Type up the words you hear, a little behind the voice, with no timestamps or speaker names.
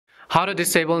How to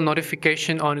disable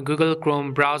notification on Google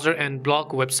Chrome browser and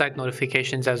block website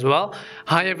notifications as well.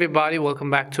 Hi everybody,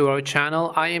 welcome back to our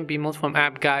channel. I am Bimal from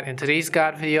App Guide. In today's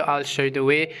guide video, I'll show you the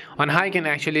way on how you can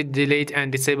actually delete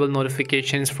and disable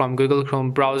notifications from Google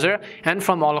Chrome browser and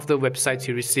from all of the websites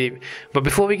you receive. But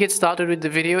before we get started with the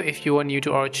video, if you are new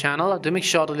to our channel, do make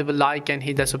sure to leave a like and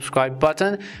hit the subscribe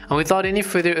button. And without any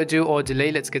further ado or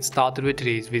delay, let's get started with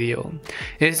today's video.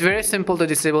 It is very simple to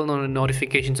disable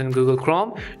notifications on Google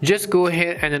Chrome. Just go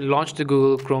ahead and then launch the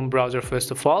Google Chrome browser first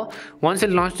of all. Once you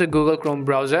launch the Google Chrome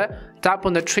browser, tap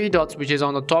on the three dots which is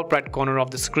on the top right corner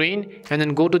of the screen and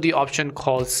then go to the option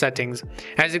called settings.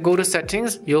 As you go to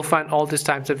settings, you'll find all these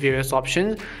types of various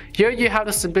options. Here you have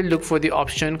to simply look for the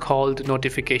option called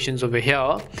notifications over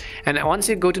here, and once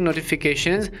you go to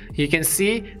notifications, you can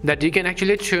see that you can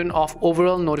actually turn off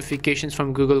overall notifications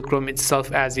from Google Chrome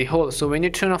itself as a whole. So when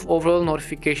you turn off overall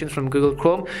notifications from Google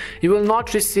Chrome, you will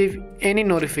not receive any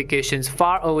notifications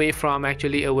far away from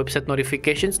actually a website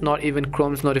notifications, not even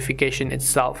Chrome's notification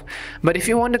itself. But if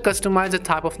you want to customize the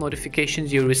type of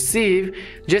notifications you receive,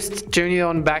 just turn it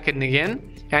on back and again,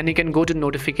 and you can go to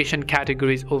notification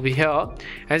categories over here.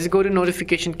 As you go to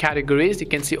notification categories, you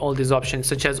can see all these options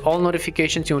such as all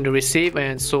notifications you want to receive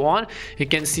and so on. You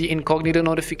can see incognito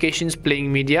notifications,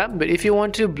 playing media, but if you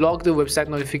want to block the website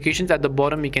notifications, at the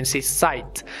bottom you can see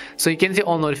site. So you can see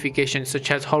all notifications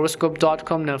such as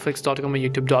horoscope.com, netflix.com and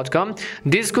youtube.com.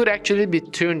 These could actually be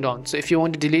turned on. So if you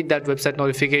want to delete that website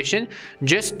notification,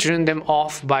 just turn them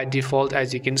off by default,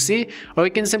 as you can see, or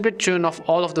you can simply turn off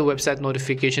all of the website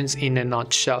notifications in a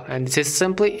nutshell, and this is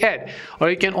simply it.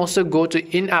 Or you can also go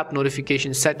to in-app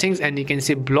notification settings and you can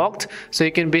see blocked, so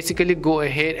you can basically go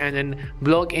ahead and then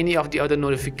block any of the other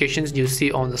notifications you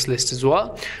see on this list as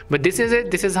well. But this is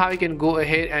it. This is how you can go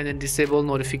ahead and then disable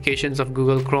notifications of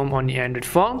Google Chrome on the Android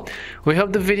phone. We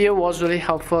hope the video was really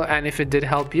helpful, and if it did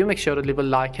help you, make sure to leave a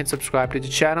like and subscribe to the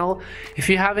channel. If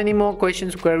you have any more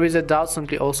questions, queries or doubts,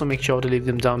 simply also make sure to leave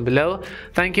them down below.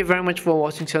 Thank you very much for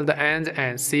watching till the end,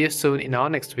 and see you soon in our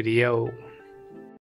next video.